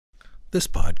This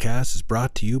podcast is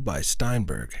brought to you by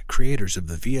Steinberg, creators of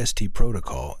the VST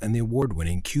protocol and the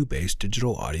award-winning Cubase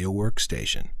digital audio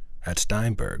workstation. At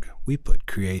Steinberg, we put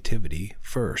creativity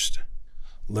first.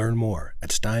 Learn more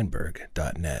at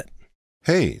steinberg.net.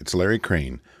 Hey, it's Larry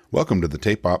Crane. Welcome to the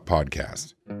Tape Op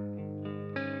Podcast.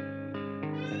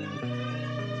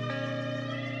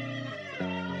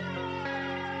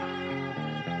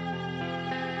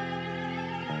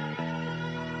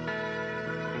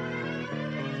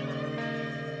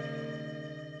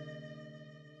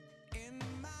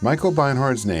 Michael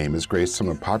Beinhorn's name is graced some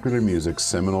of popular music's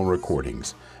seminal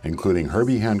recordings, including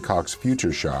Herbie Hancock's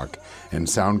Future Shock and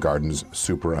Soundgarden's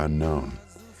Superunknown.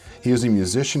 He is a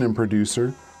musician and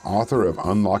producer, author of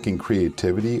Unlocking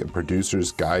Creativity, A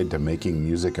Producer's Guide to Making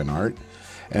Music and Art,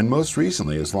 and most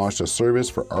recently has launched a service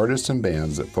for artists and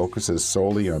bands that focuses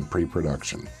solely on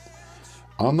pre-production.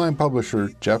 Online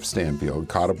publisher Geoff Stanfield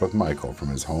caught up with Michael from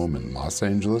his home in Los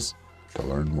Angeles to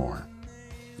learn more.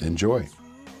 Enjoy.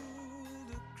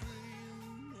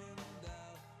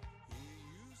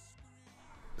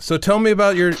 So tell me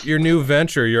about your new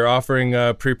venture. You're offering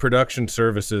pre-production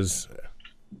services.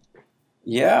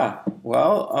 Yeah,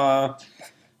 well,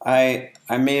 I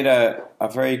made a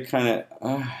very kind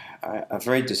of a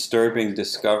very disturbing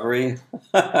discovery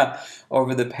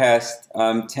over the past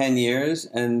 10 years,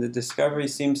 and the discovery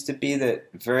seems to be that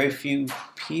very few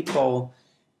people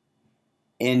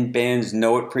in bands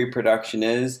know what pre-production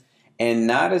is. And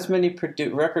not as many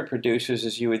record producers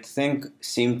as you would think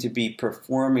seem to be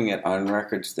performing it on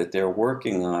records that they're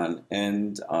working on.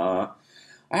 And I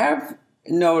have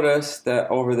noticed that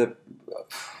over the,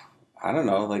 I don't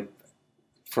know, like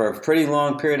for a pretty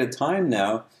long period of time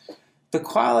now, the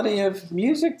quality of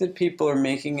music that people are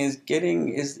making is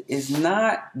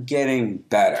not getting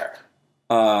better.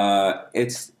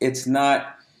 It's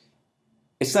not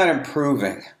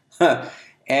improving.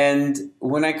 And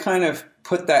when I kind of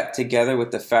put that together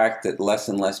with the fact that less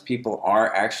and less people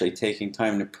are actually taking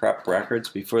time to prep records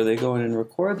before they go in and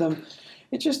record them,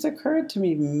 it just occurred to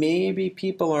me maybe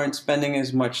people aren't spending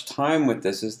as much time with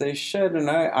this as they should. And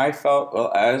I felt,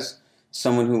 well, as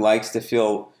someone who likes to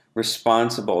feel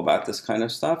responsible about this kind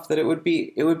of stuff, that it would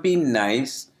be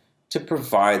nice to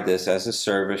provide this as a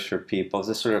service for people, as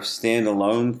a sort of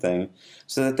standalone thing,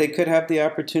 so that they could have the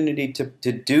opportunity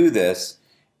to do this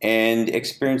and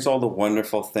experience all the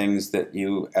wonderful things that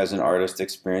you as an artist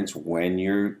experience when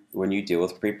you deal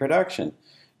with pre-production.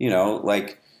 You know,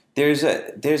 like there's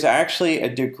actually a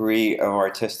degree of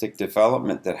artistic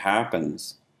development that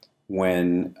happens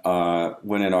when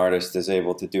an artist is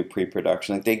able to do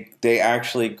pre-production. Like they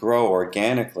actually grow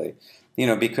organically, you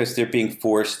know, because they're being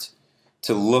forced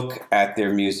to look at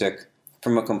their music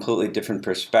from a completely different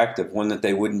perspective, one that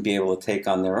they wouldn't be able to take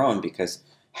on their own, because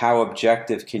how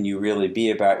objective can you really be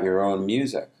about your own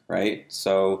music, right?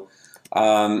 So,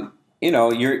 you know,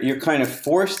 you're kind of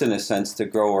forced in a sense to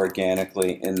grow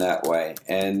organically in that way.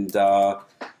 And,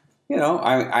 you know,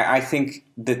 I think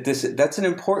that that's an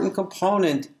important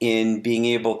component in being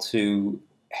able to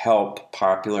help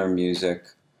popular music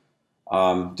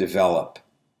develop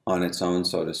on its own,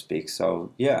 so to speak.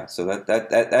 So, yeah, so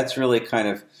that's really kind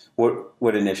of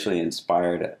what initially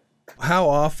inspired it. How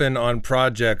often on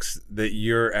projects that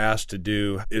you're asked to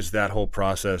do is that whole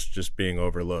process just being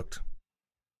overlooked?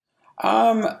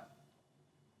 I've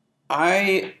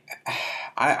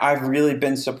really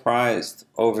been surprised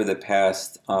over the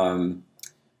past, I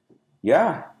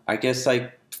guess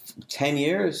like 10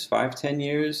 years, 5-10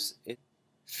 years.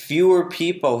 Fewer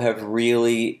people have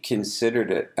really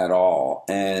considered it at all.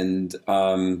 And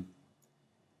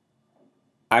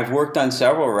I've worked on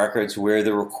several records where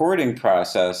the recording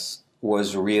process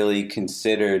was really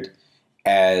considered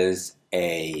as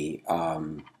I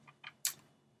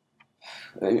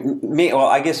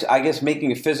guess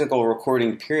making a physical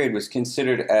recording period was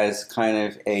considered as kind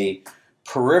of a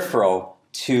peripheral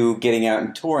to getting out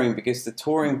and touring, because the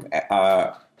touring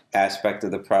aspect of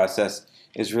the process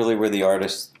is really where the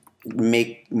artists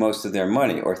make most of their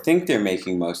money, or think they're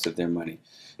making most of their money.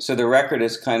 So the record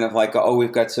is kind of like, oh,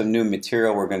 we've got some new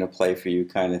material we're going to play for you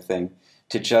kind of thing,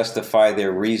 to justify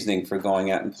their reasoning for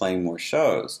going out and playing more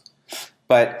shows.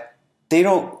 But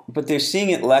they're seeing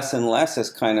it less and less as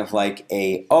kind of like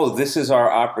this is our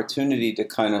opportunity to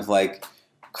kind of like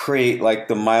create like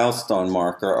the milestone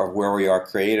marker of where we are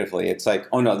creatively. It's like,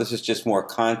 oh no, this is just more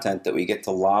content that we get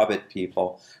to lob at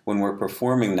people when we're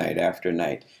performing night after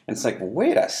night. And it's like,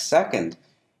 wait a second.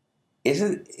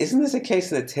 Isn't this a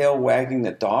case of the tail wagging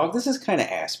the dog? This is kind of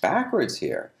ass backwards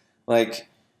here. Like,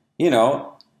 you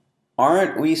know,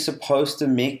 aren't we supposed to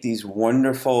make these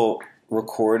wonderful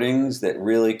recordings that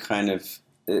really kind of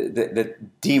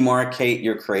that demarcate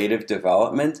your creative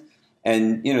development.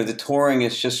 And, you know, the touring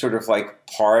is just sort of like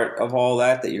part of all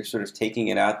that you're sort of taking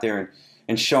it out there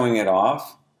and showing it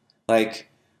off. Like,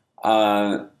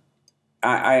 I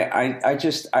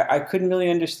couldn't really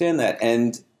understand that.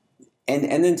 And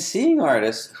then seeing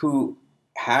artists who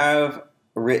have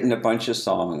written a bunch of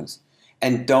songs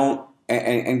and don't,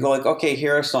 and go like, okay,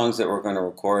 here are songs that we're going to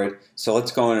record, so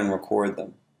let's go in and record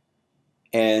them.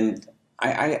 And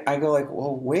I go like,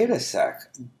 well, wait a sec.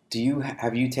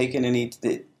 Have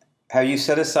you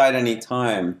set aside any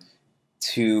time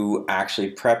to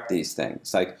actually prep these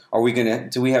things? Like,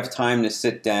 do we have time to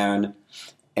sit down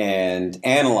and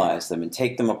analyze them and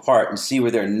take them apart and see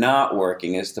where they're not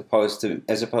working, as opposed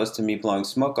to me blowing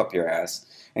smoke up your ass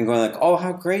and going like, oh,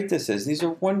 how great this is. These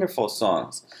are wonderful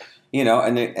songs. You know,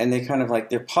 and they kind of like,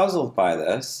 they're puzzled by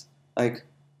this. Like,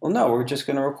 well, no, we're just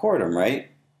going to record them, right?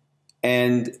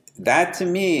 And that to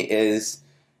me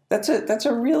that's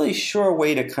a really sure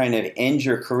way to kind of end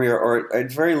your career, or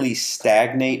at very least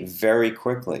stagnate very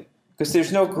quickly, because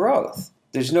there's no growth.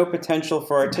 There's no potential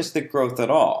for artistic growth at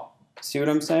all. See what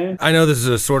I'm saying? I know this is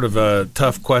a sort of a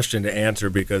tough question to answer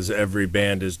because every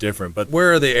band is different, but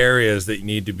where are the areas that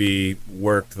need to be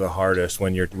worked the hardest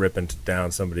when you're ripping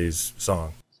down somebody's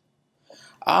song?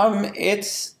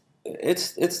 It's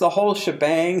the whole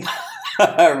shebang,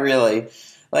 really.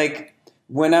 Like,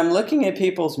 when I'm looking at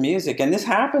people's music, and this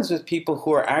happens with people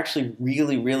who are actually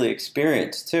really, really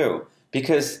experienced too,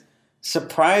 because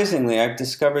surprisingly, I've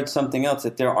discovered something else,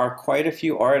 that there are quite a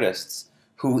few artists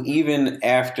who, even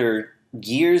after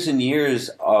years and years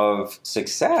of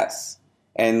success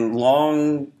and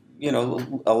long, you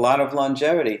know, a lot of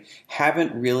longevity,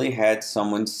 haven't really had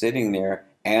someone sitting there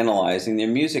analyzing their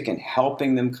music and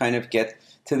helping them kind of get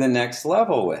to the next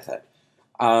level with it.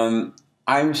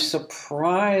 I'm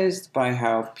surprised by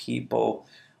how people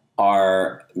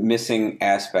are missing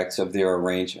aspects of their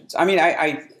arrangements. I mean,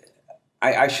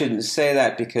 I shouldn't say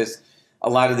that, because a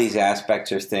lot of these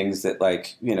aspects are things that,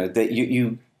 like, you know, that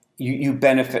you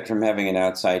benefit from having an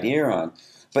outside ear on.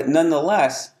 But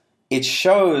nonetheless, it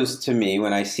shows to me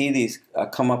when I see these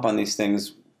come up on these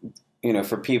things, you know,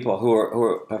 for people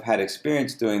who have had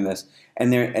experience doing this,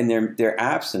 and they're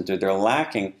absent or they're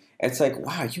lacking. It's like,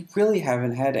 wow, you really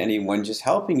haven't had anyone just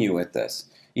helping you with this,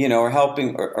 you know, or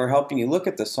helping you look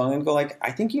at the song and go like,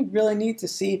 I think you really need to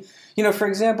see, you know, for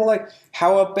example, like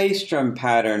how a bass drum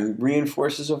pattern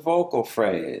reinforces a vocal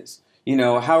phrase, you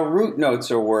know, how root notes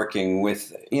are working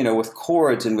with, you know, with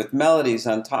chords and with melodies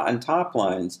on top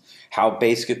lines, how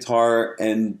bass guitar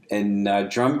and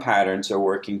drum patterns are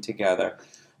working together.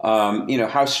 You know,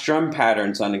 how strum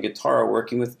patterns on a guitar are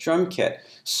working with drum kit,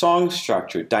 song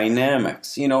structure,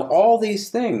 dynamics, you know, all these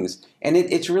things. And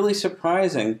it's really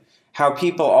surprising how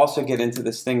people also get into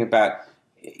this thing about,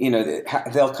 you know,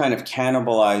 they'll kind of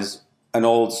cannibalize an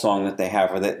old song that they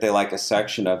have, or that they like a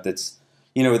section of, that's,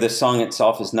 you know, the song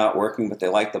itself is not working, but they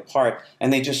like the part,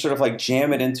 and they just sort of like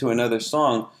jam it into another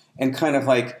song and kind of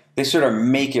like, they sort of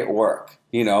make it work.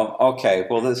 You know, okay,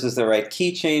 well, this is the right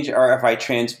key change, or if I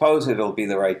transpose it, it'll be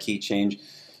the right key change,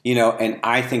 you know, and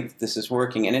I think this is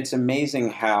working. And it's amazing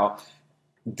how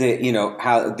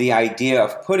the idea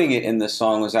of putting it in the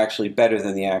song was actually better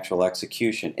than the actual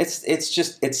execution.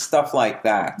 It's stuff like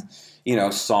that, you know,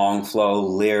 song flow,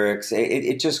 lyrics,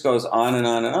 it just goes on and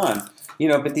on and on, you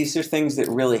know, but these are things that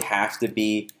really have to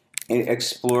be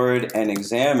explored and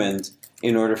examined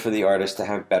in order for the artist to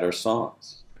have better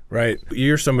songs. Right.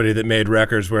 You're somebody that made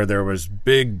records where there was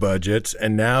big budgets,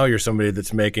 and now you're somebody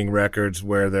that's making records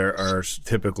where there are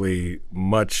typically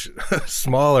much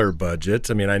smaller budgets.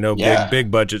 I mean, I know big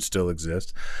budgets still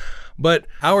exist, but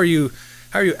how are you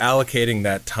allocating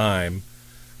that time,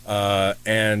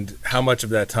 and how much of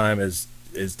that time is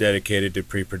dedicated to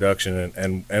pre-production,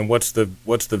 and what's the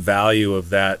value of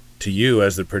that to you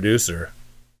as the producer?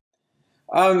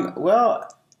 Well,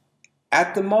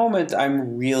 at the moment,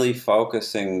 I'm really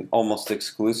focusing almost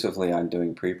exclusively on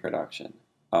doing pre-production.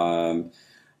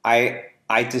 I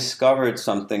discovered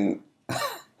something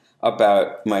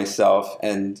about myself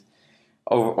and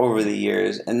over the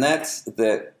years, and that's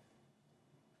that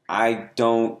I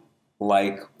don't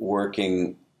like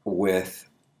working with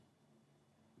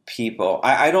people.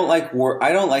 I don't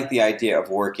like the idea of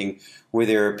working where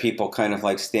there are people kind of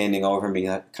like standing over me,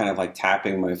 kind of like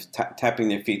tapping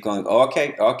their feet, going, oh,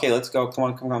 okay, let's go,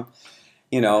 come on,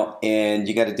 you know, and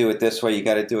you got to do it this way, you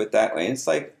got to do it that way. And it's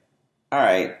like, all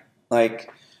right, like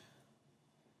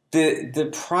the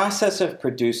process of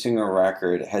producing a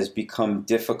record has become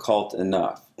difficult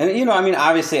enough. And, you know, I mean,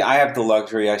 obviously I have the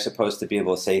luxury, I suppose, to be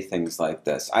able to say things like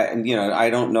this. I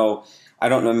don't know. I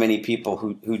don't know many people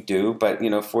who do, but, you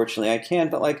know, fortunately I can.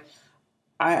 But like,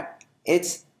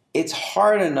 it's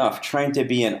hard enough trying to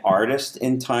be an artist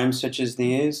in times such as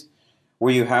these,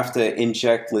 where you have to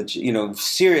inject, you know,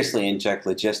 seriously inject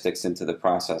logistics into the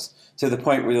process to the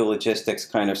point where the logistics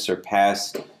kind of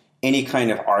surpass any kind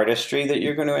of artistry that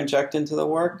you're going to inject into the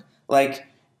work. Like,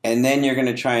 and then you're going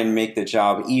to try and make the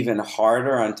job even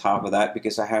harder on top of that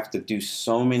because I have to do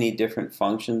so many different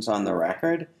functions on the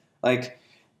record. Like,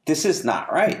 this is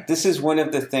not right. This is one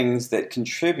of the things that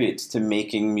contributes to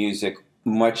making music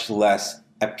much less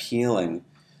appealing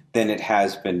than it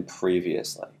has been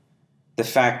previously. The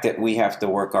fact that we have to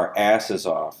work our asses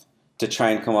off to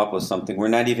try and come up with something. We're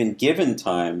not even given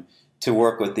time to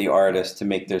work with the artist to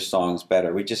make their songs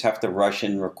better. We just have to rush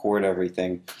and record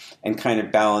everything and kind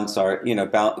of balance our, you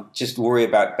know, just worry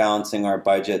about balancing our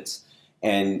budgets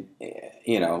and,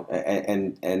 you know,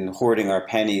 and hoarding our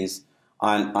pennies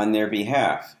on their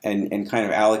behalf and kind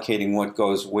of allocating what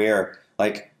goes where,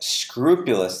 like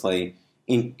scrupulously,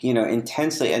 you know,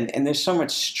 intensely. And there's so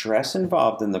much stress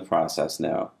involved in the process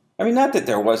now. I mean, not that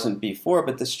there wasn't before,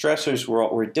 but the stressors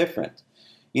were different.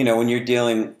 You know, when you're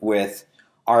dealing with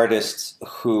artists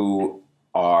who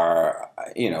are,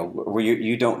 you know, where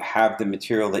you don't have the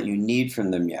material that you need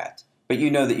from them yet, but you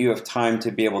know that you have time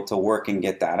to be able to work and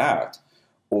get that out.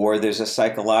 Or there's a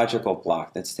psychological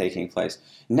block that's taking place.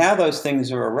 Now those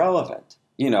things are irrelevant.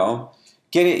 You know,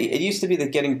 it used to be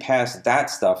that getting past that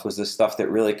stuff was the stuff that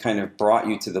really kind of brought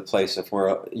you to the place of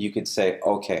where you could say,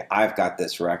 okay, I've got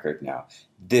this record now.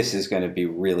 This is going to be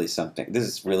really something. This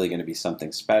is really going to be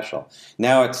something special.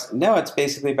 Now it's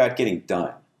basically about getting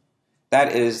done.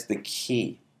 That is the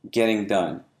key, getting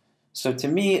done. So to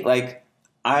me, like,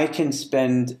 I can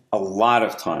spend a lot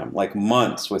of time, like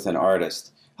months, with an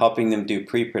artist, helping them do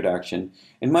pre-production.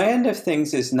 And my end of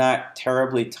things is not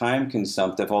terribly time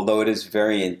consumptive, although it is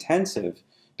very intensive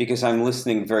because I'm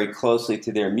listening very closely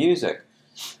to their music.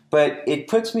 But it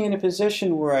puts me in a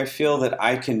position where I feel that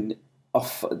I can,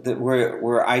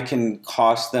 where I can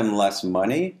cost them less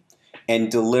money and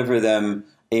deliver them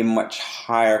a much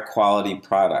higher quality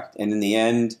product. And in the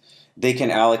end, they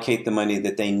can allocate the money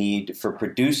that they need for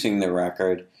producing the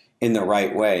record in the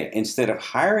right way, instead of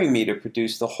hiring me to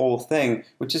produce the whole thing,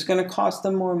 which is going to cost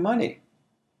them more money.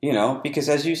 You know, because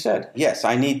as you said, yes,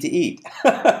 I need to eat.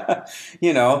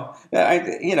 You know,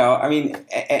 I mean,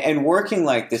 and working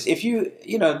like this, if you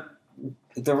know,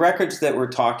 the records that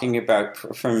we're talking about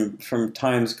from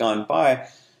times gone by,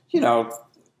 you know,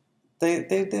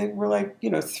 they were like, you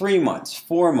know, 3 months,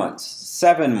 4 months,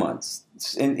 7 months,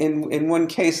 in one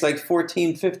case, like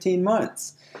 14, 15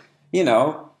 months. You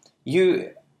know,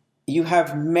 you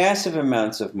have massive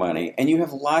amounts of money and you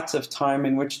have lots of time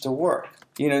in which to work.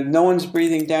 You know, no one's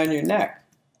breathing down your neck.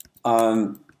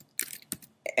 And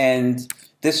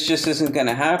this just isn't going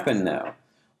to happen now.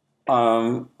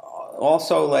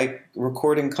 Also, like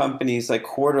recording companies, like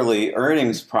quarterly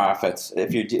earnings profits,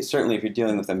 certainly if you're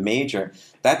dealing with a major,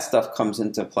 that stuff comes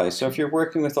into play. So if you're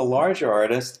working with a larger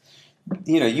artist,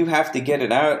 you know, you have to get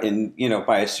it out in, you know,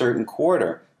 by a certain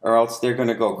quarter, or else they're going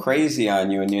to go crazy on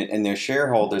you, and their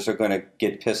shareholders are going to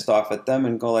get pissed off at them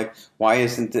and go like, why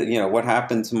isn't it, you know, what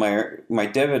happened to my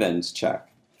dividends check,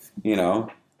 you know?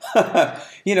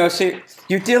 You know, so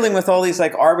you're dealing with all these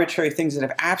like arbitrary things that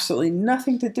have absolutely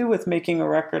nothing to do with making a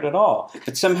record at all,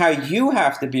 but somehow you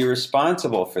have to be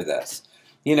responsible for this,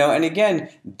 you know, and again,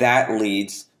 that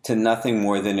leads to nothing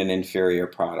more than an inferior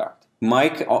product. My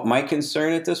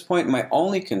concern at this point, my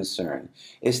only concern,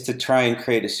 is to try and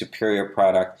create a superior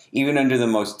product, even under the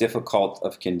most difficult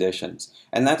of conditions.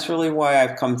 And that's really why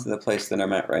I've come to the place that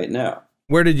I'm at right now.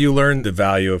 Where did you learn the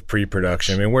value of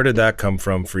pre-production? I mean, where did that come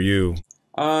from for you?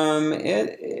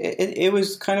 It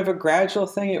was kind of a gradual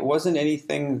thing. It wasn't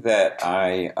anything that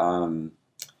I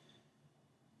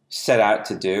set out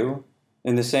to do.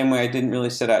 In the same way I didn't really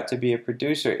set out to be a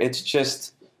producer. It's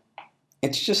just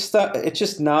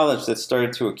knowledge that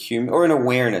started to accumulate, or an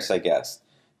awareness, I guess,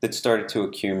 that started to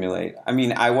accumulate. I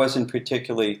mean, I wasn't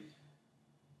particularly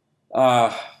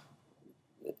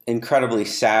incredibly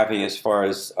savvy as far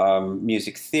as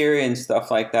music theory and stuff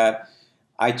like that.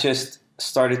 I just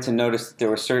started to notice that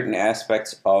there were certain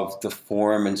aspects of the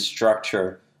form and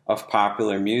structure of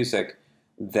popular music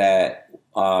that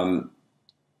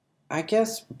I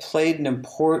guess played an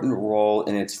important role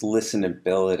in its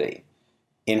listenability,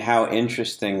 in how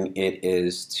interesting it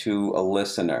is to a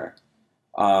listener.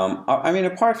 I mean,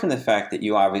 apart from the fact that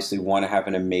you obviously want to have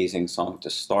an amazing song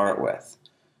to start with.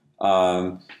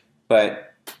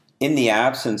 But in the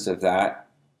absence of that,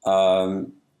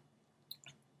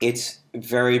 it's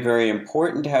very, very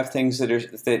important to have things that are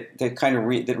that kind of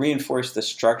that reinforce the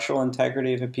structural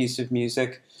integrity of a piece of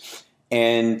music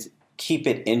and keep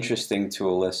it interesting to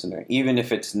a listener, even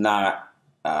if it's not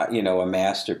you know, a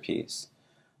masterpiece.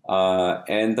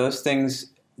 And those things,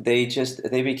 they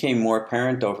became more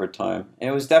apparent over time. And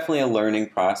it was definitely a learning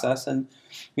process. And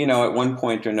you know, at one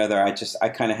point or another, I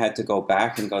kind of had to go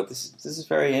back and go, this is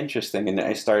very interesting. And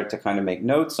I started to kind of make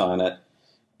notes on it.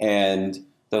 And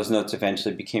those notes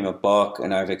eventually became a book,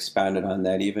 and I've expounded on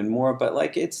that even more. But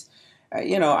like, it's,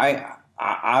 you know, I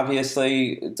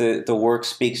obviously the work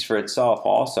speaks for itself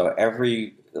also.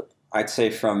 I'd say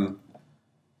from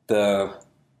the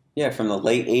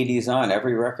late 80s on,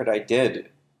 every record I did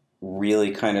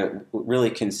really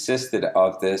consisted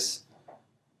of this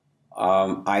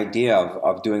idea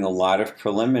of doing a lot of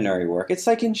preliminary work. It's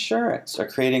like insurance or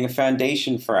creating a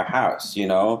foundation for a house, you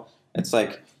know? It's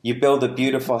like you build a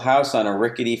beautiful house on a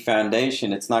rickety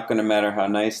foundation. It's not going to matter how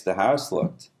nice the house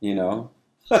looked, you know?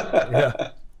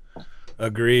 Yeah,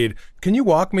 agreed. Can you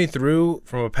walk me through,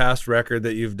 from a past record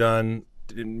that you've done,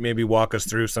 maybe walk us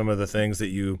through some of the things that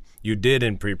you did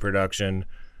in pre-production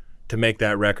to make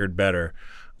that record better?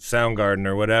 Soundgarden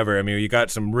or whatever. I mean, you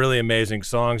got some really amazing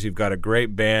songs. You've got a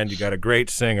great band. You got a great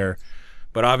singer.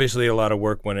 But obviously a lot of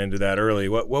work went into that early.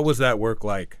 What was that work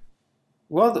like?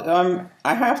 Well,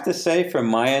 I have to say, from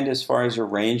my end, as far as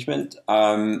arrangement,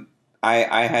 I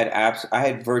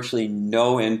had virtually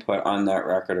no input on that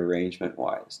record arrangement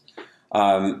wise.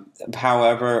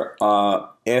 However,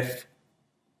 if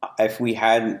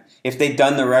they'd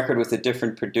done the record with a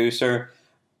different producer,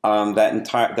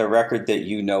 the record that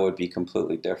you know would be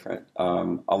completely different.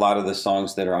 A lot of the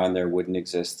songs that are on there wouldn't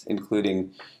exist,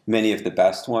 including many of the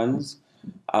best ones.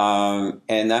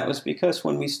 And that was because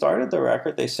when we started the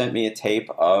record, they sent me a tape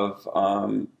of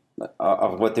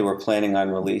what they were planning on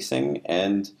releasing,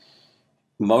 and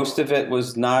most of it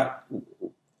was not.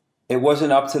 It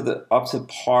wasn't up to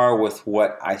par with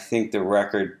what I think the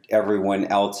record everyone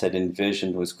else had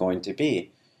envisioned was going to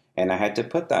be, and I had to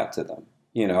put that to them,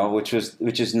 you know, which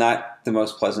is not the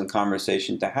most pleasant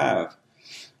conversation to have.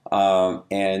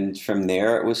 And from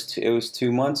there, it was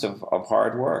 2 months of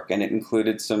hard work, and it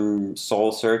included some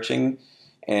soul searching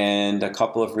and a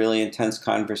couple of really intense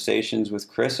conversations with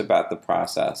Chris about the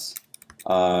process.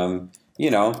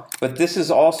 You know, but this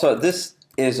is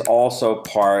also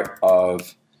part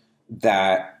of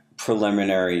that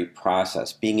preliminary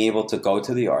process, being able to go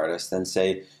to the artist and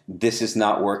say, this is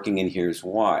not working and here's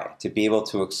why, to be able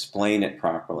to explain it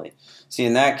properly. See,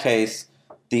 in that case,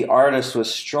 the artist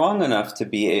was strong enough to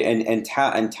be and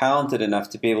talented enough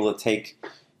to be able to take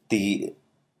the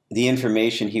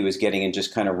information he was getting and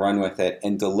just kind of run with it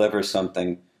and deliver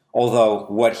something. Although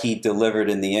what he delivered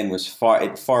in the end was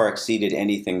far exceeded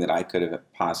anything that I could have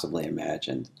possibly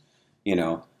imagined. You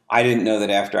know, I didn't know that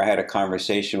after I had a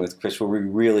conversation with Chris where we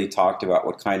really talked about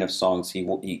what kind of songs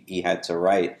he had to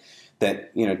write,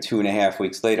 that, you know, 2.5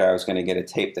 weeks later I was going to get a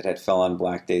tape that had Fell on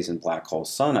Black Days and Black Hole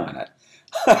Sun on it.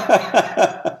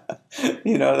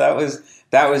 You know, that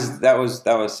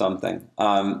was something.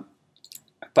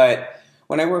 But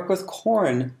when I worked with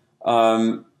Korn,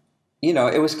 you know,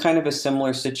 it was kind of a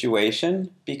similar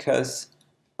situation because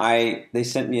they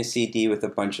sent me a CD with a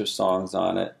bunch of songs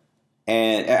on it,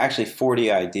 and actually 40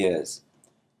 ideas.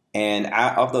 And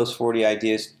out of those 40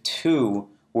 ideas, 2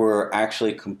 were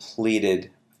actually completed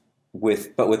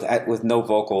with no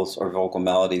vocals or vocal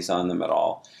melodies on them at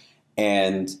all.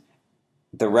 And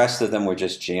the rest of them were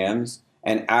just jams.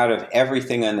 And out of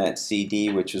everything on that CD,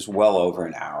 which was well over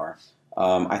an hour,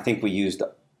 I think we used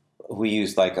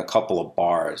like a couple of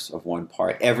bars of one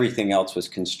part. Everything else was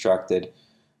constructed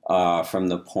from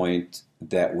the point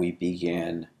that we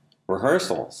began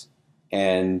rehearsals.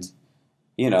 And,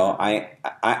 you know, I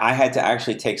had to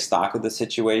actually take stock of the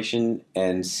situation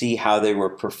and see how they were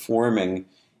performing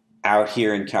out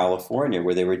here in California,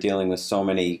 where they were dealing with so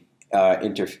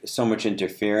much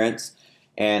interference.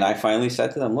 And I finally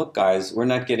said to them, look, guys, we're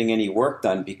not getting any work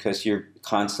done because you're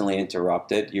constantly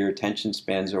interrupted. Your attention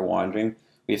spans are wandering.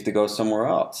 We have to go somewhere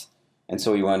else. And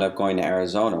so we wound up going to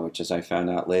Arizona, which, as I found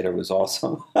out later, was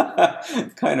also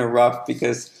kind of rough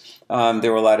because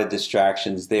there were a lot of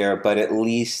distractions there. But at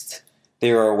least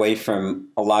they were away from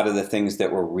a lot of the things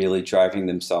that were really driving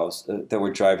them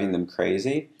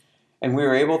crazy. And we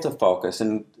were able to focus.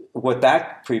 And what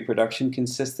that pre-production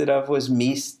consisted of was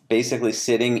me basically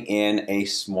sitting in a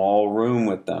small room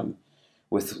with them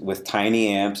with tiny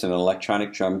amps and an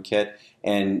electronic drum kit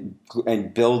and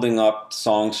building up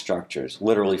song structures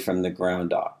literally from the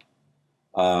ground up.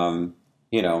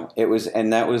 You know,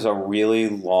 that was a really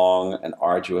long and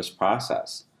arduous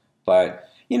process. But,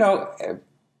 you know,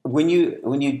 when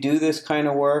you do this kind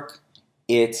of work,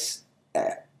 it's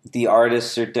the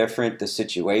artists are different, the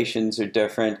situations are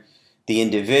different, the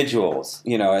individuals,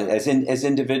 as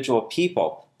individual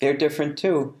people, they're different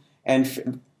too.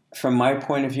 And from my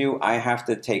point of view, I have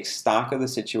to take stock of the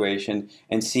situation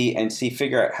and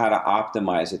figure out how to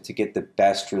optimize it to get the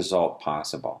best result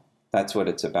possible. That's what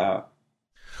it's about.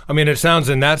 I mean, it sounds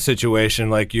in that situation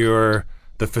like you're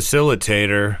the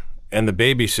facilitator and the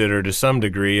babysitter to some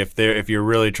degree if you're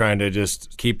really trying to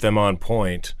just keep them on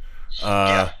point.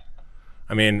 Yeah.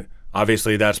 I mean,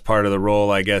 obviously that's part of the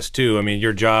role, I guess, too. I mean,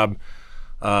 your job,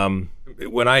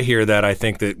 when I hear that, I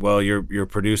think that, well, you're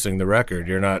producing the record.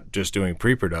 You're not just doing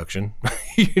pre-production,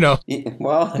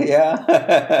 Well,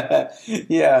 yeah.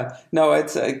 Yeah. No,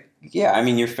 it's yeah, I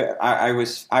mean, I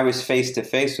was face to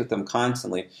face with them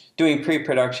constantly. Doing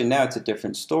pre-production now, it's a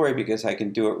different story because I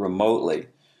can do it remotely.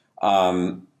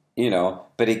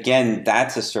 But again,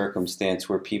 that's a circumstance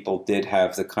where people did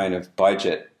have the kind of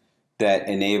budget that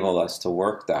enable us to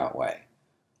work that way.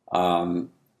 And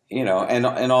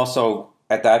also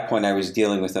at that point I was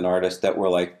dealing with an artist that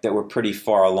were pretty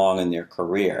far along in their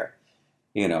career.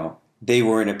 They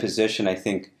were in a position, I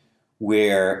think,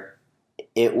 where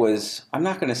it was, I'm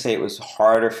not going to say it was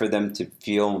harder for them to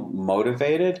feel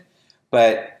motivated,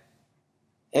 but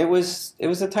it was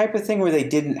the type of thing where they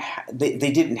didn't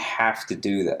have to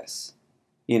do this.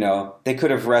 They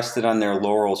could have rested on their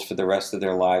laurels for the rest of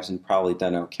their lives and probably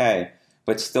done okay,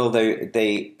 but still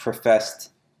they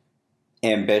professed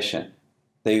ambition.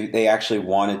 They actually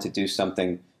wanted to do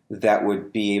something that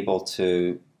would be able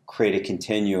to create a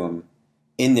continuum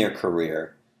in their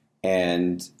career.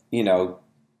 And,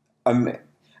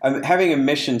 having a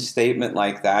mission statement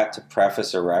like that to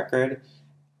preface a record,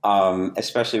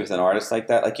 especially with an artist like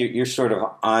that, like you're sort of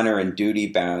honor and duty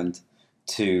bound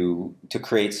to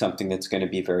create something that's going to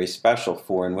be very special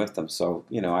for and with them. So,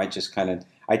 I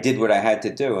did what I had to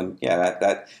do. And yeah,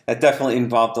 that definitely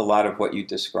involved a lot of what you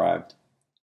described.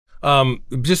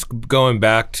 Just going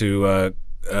back to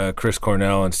Chris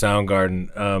Cornell and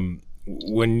Soundgarden,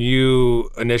 when you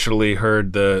initially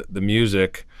heard the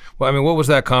music, well, I mean, what was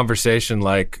that conversation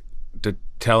like, to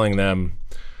telling them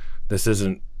this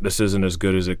isn't as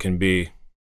good as it can be?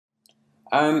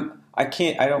 I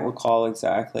don't recall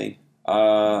exactly,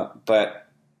 but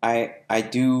I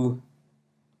do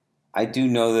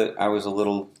know that I was a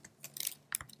little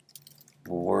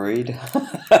worried.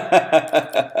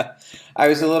 I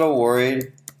was a little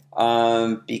worried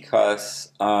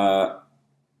because I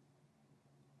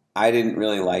didn't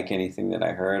really like anything that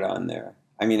I heard on there.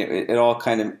 I mean, it all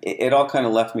kind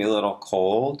of left me a little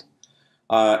cold.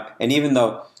 And even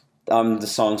though the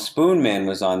song "Spoon Man"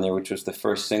 was on there, which was the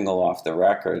first single off the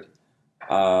record,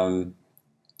 I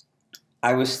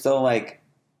was still like,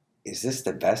 "Is this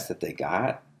the best that they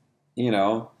got?"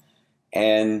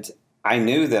 And I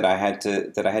knew that I had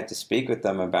to speak with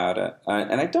them about it,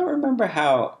 and I don't remember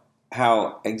how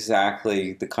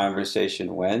exactly the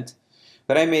conversation went,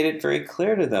 but I made it very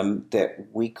clear to them that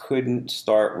we couldn't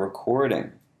start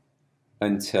recording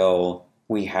until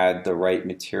we had the right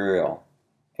material,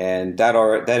 and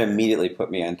that immediately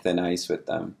put me on thin ice with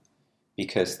them,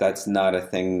 because that's not a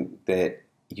thing that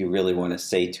you really want to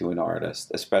say to an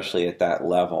artist, especially at that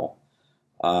level,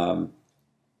 and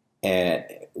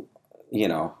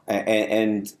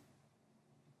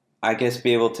I guess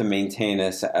be able to maintain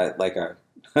a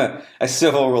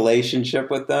civil relationship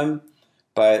with them,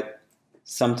 but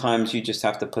sometimes you just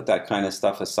have to put that kind of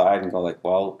stuff aside and go like,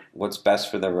 well, what's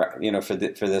best for for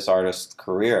this artist's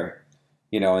career,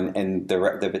 and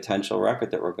the potential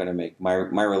record that we're going to make.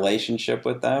 My relationship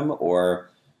with them, or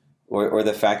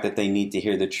the fact that they need to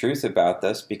hear the truth about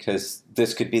this, because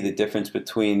this could be the difference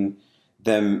between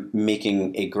them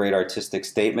making a great artistic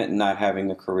statement and not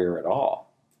having a career at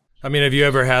all. I mean, have you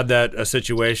ever had a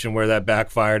situation where that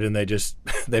backfired and they just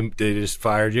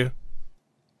fired you?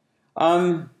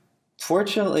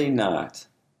 Fortunately not.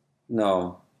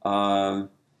 No.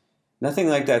 Nothing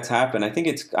like that's happened. I think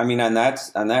on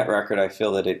that record, I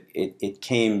feel that it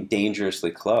came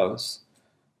dangerously close,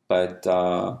 but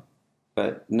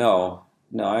no,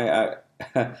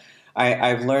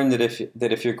 I've learned that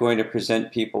if you're going to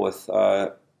present people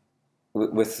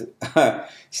with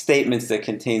statements that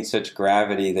contain such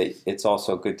gravity, that it's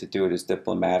also good to do it as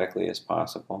diplomatically as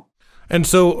possible. And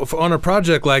so, on a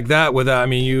project like that,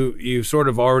 you sort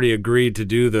of already agreed to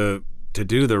do the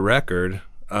record,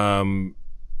 and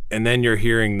then you're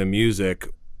hearing the music.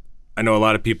 I know a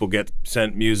lot of people get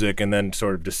sent music and then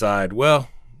sort of decide, well,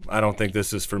 I don't think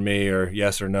this is for me, or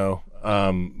yes or no.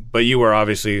 But you were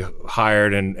obviously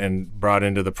hired and brought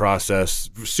into the process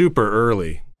super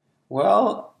early.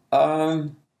 Well,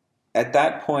 at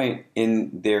that point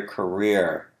in their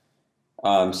career,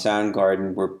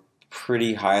 Soundgarden were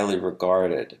pretty highly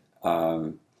regarded.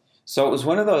 So it was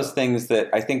one of those things that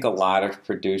I think a lot of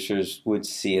producers would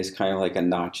see as kind of like a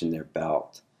notch in their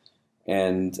belt.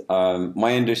 And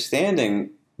my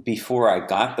understanding before I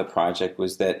got the project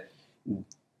was that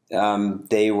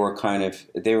they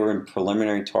were in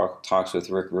preliminary talks with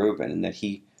Rick Rubin, and that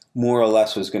he more or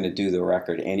less was going to do the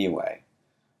record anyway.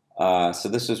 So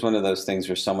this was one of those things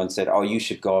where someone said, "Oh, you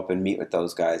should go up and meet with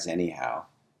those guys anyhow,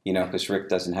 because Rick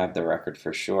doesn't have the record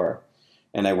for sure."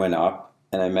 And I went up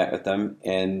and I met with them,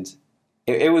 and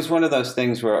it was one of those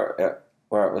things where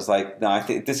it was like, no, I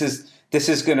think this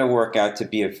is going to work out to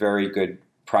be a very good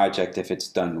project if it's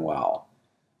done well.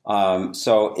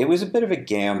 So it was a bit of a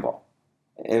gamble.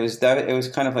 It was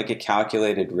kind of like a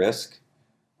calculated risk,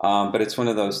 but it's one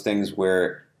of those things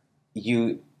where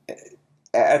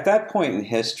at that point in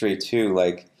history too,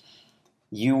 like,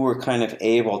 you were kind of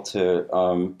able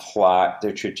to plot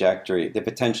the trajectory, the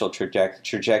potential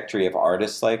trajectory of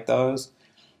artists like those,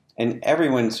 and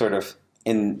everyone sort of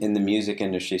in the music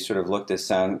industry sort of looked at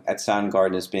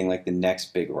Soundgarden as being like the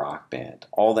next big rock band.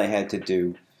 All they had to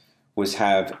do was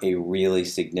have a really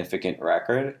significant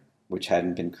record, which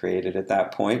hadn't been created at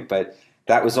that point, but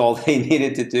that was all they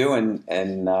needed to do,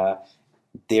 and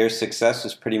their success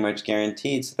was pretty much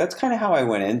guaranteed. So that's kind of how I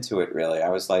went into it, really. I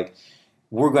was like,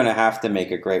 we're going to have to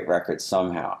make a great record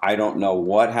somehow. I don't know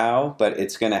how, but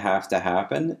it's going to have to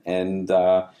happen. And,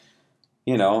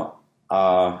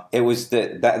 it was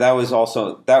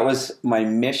that was my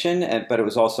mission, but it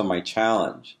was also my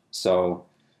challenge. So,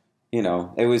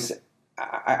 it was,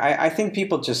 I think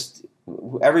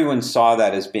everyone saw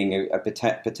that as being a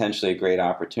potentially a great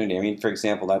opportunity. I mean, for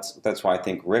example, that's why I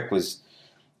think Rick was,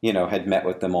 had met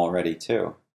with them already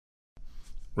too.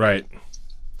 Right.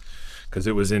 Because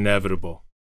it was inevitable.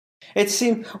 It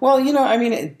seemed, well, I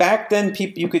mean, back then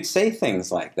you could say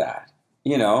things like that.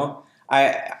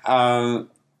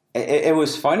 It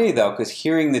was funny though, because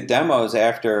hearing the demos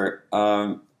after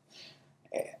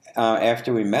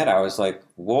we met, I was like,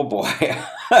 whoa, boy,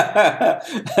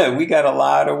 we got a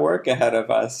lot of work ahead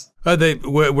of us.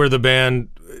 Were the band,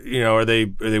 are they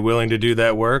willing to do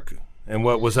that work? And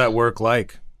what was that work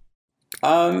like?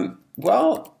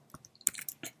 Well,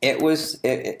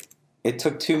 it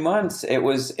took 2 months.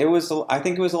 I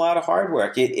think it was a lot of hard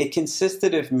work. It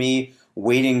consisted of me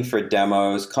waiting for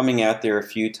demos, coming out there a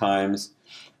few times.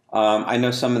 I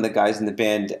know some of the guys in the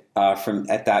band from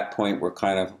at that point were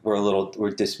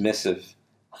dismissive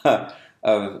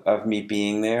of me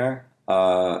being there,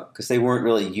 because they weren't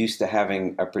really used to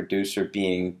having a producer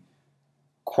being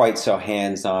quite so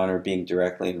hands-on or being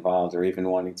directly involved or even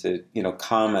wanting to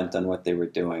comment on what they were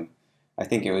doing. I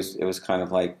think it was kind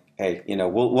of like, hey,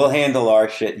 we'll handle our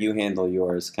shit, you handle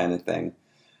yours, kind of thing.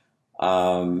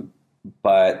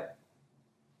 But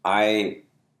I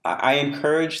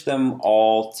encouraged them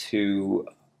all to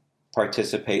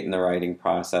participate in the writing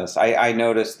process. I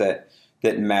noticed that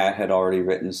Matt had already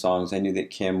written songs. I knew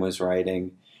that Kim was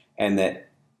writing, and that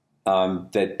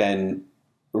Ben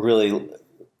really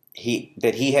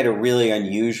he had a really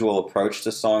unusual approach to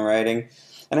songwriting,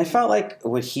 and I felt like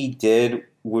what he did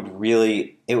would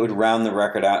round the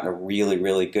record out in a really,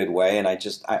 really good way. And I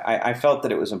felt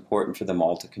that it was important for them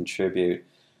all to contribute.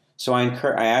 So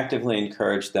I actively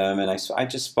encouraged them, and I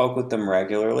just spoke with them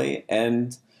regularly.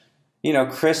 And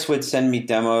Chris would send me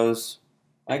demos.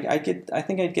 I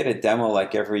think I'd get a demo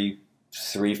like every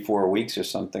 3-4 weeks or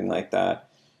something like that.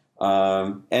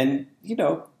 And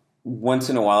once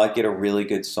in a while I'd get a really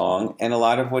good song, and a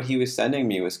lot of what he was sending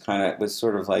me was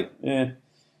sort of like, eh.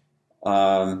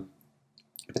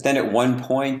 But then at one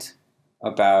point,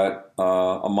 about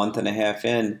a month and a half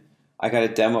in, I got a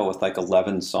demo with like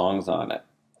 11 songs on it,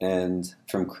 and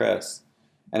from Chris,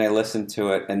 and I listened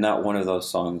to it, and not one of those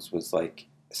songs was like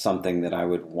something that I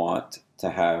would want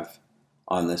to have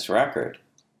on this record,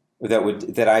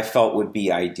 that I felt would be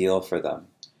ideal for them.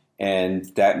 And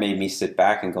that made me sit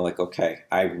back and go like, okay,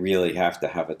 I really have to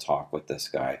have a talk with this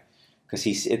guy, because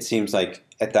it seems like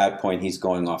at that point he's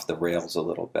going off the rails a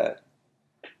little bit.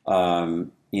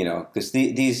 Because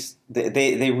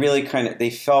they really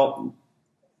felt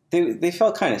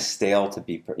kind of stale, to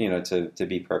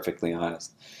be perfectly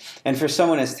honest. And for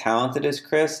someone as talented as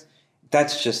Chris,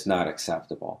 that's just not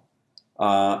acceptable.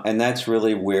 And that's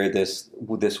really where this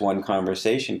one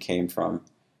conversation came from,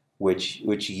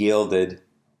 which yielded,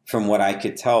 from what I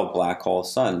could tell, Black Hole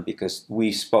Sun, because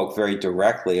we spoke very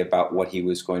directly about what he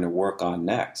was going to work on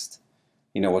next,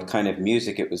 what kind of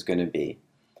music it was going to be.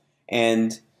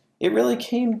 And it really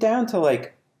came down to,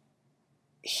 like,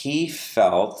 he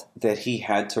felt that he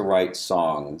had to write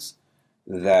songs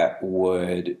that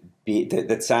would be that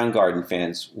Soundgarden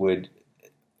fans would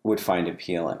find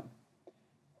appealing,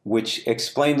 which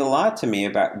explained a lot to me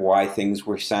about why things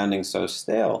were sounding so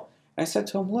stale. I said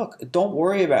to him, look, don't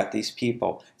worry about these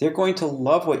people. They're going to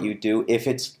love what you do if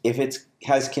it's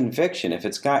has conviction, if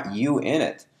it's got you in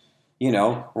it. You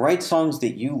know, write songs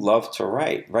that you love to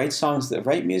write.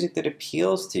 Write music that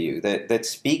appeals to you, that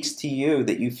speaks to you,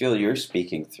 that you feel you're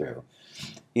speaking through.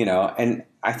 You know, and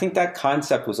I think that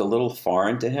concept was a little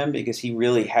foreign to him because he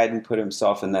really hadn't put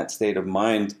himself in that state of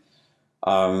mind.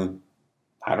 I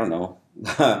don't know.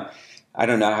 I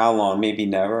don't know how long, maybe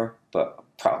never, but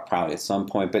probably at some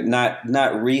point, but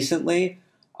not recently.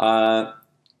 And,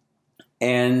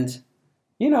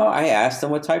 you know, I asked him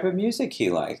what type of music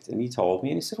he liked, and he told me,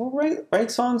 and he said, well,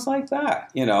 write songs like that,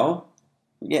 you know?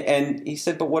 Yeah, and he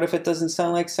said, but what if it doesn't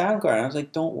sound like Soundgarden? I was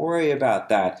like, don't worry about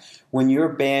that. When your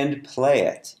band play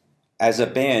it, as a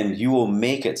band, you will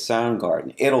make it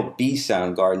Soundgarden. It'll be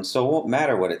Soundgarden, so it won't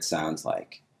matter what it sounds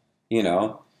like, you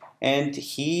know? And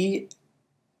he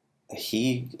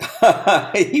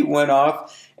went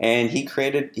off and he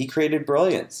created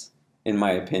brilliance, in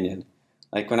my opinion.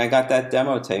 Like when I got that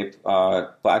demo tape,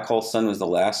 Black Hole Sun was the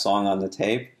last song on the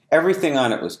tape. Everything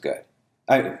on it was good.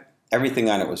 Everything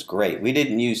on it was great. We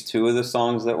didn't use 2 of the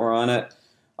songs that were on it.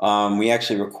 We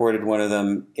actually recorded one of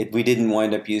them. We didn't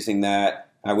wind up using that.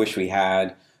 I wish we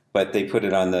had, but they put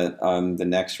it on the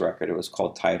next record. It was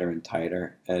called Tighter and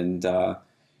Tighter, and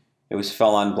it was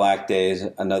Fell on Black Days,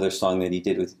 another song that he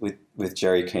did with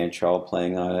Jerry Cantrell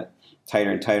playing on it.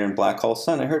 Tighter and Tighter and Black Hole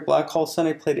Sun. I heard Black Hole Sun.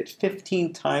 I played it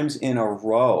 15 times in a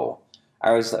row.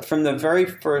 I was, from the very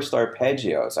first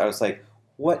arpeggios, I was like,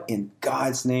 what in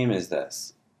God's name is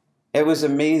this? It was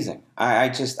amazing. I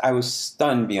was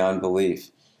stunned beyond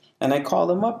belief. And I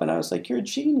called him up and I was like, you're a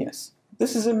genius.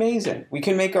 This is amazing. We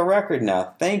can make a record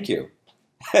now. Thank you.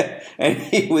 And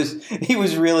he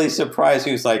was really surprised.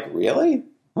 He was like, really?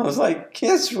 I was like,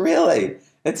 yes, really.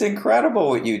 It's incredible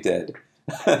what you did.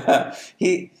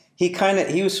 He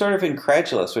was sort of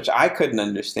incredulous, which I couldn't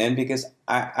understand because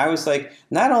I was like,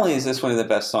 not only is this one of the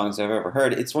best songs I've ever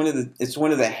heard, it's one of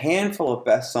the handful of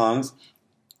best songs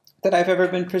that I've ever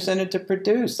been presented to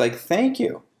produce. Like, thank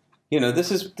you. You know,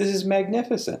 this is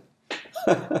magnificent.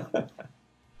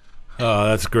 Oh,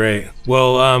 that's great.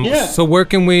 Well, yeah. So where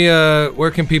can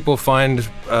people find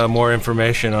more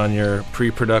information on your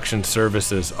pre-production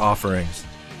services offerings?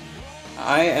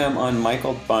 I am on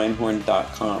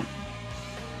michaelbeinhorn.com.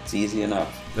 It's easy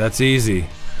enough. That's easy.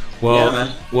 Well, yeah,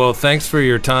 man. Well, thanks for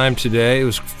your time today. It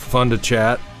was fun to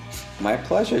chat. My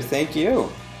pleasure. Thank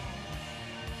you.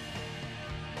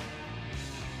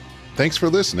 Thanks for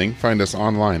listening. Find us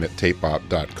online at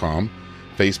tapeop.com,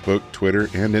 Facebook, Twitter,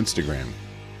 and Instagram.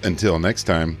 Until next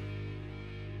time.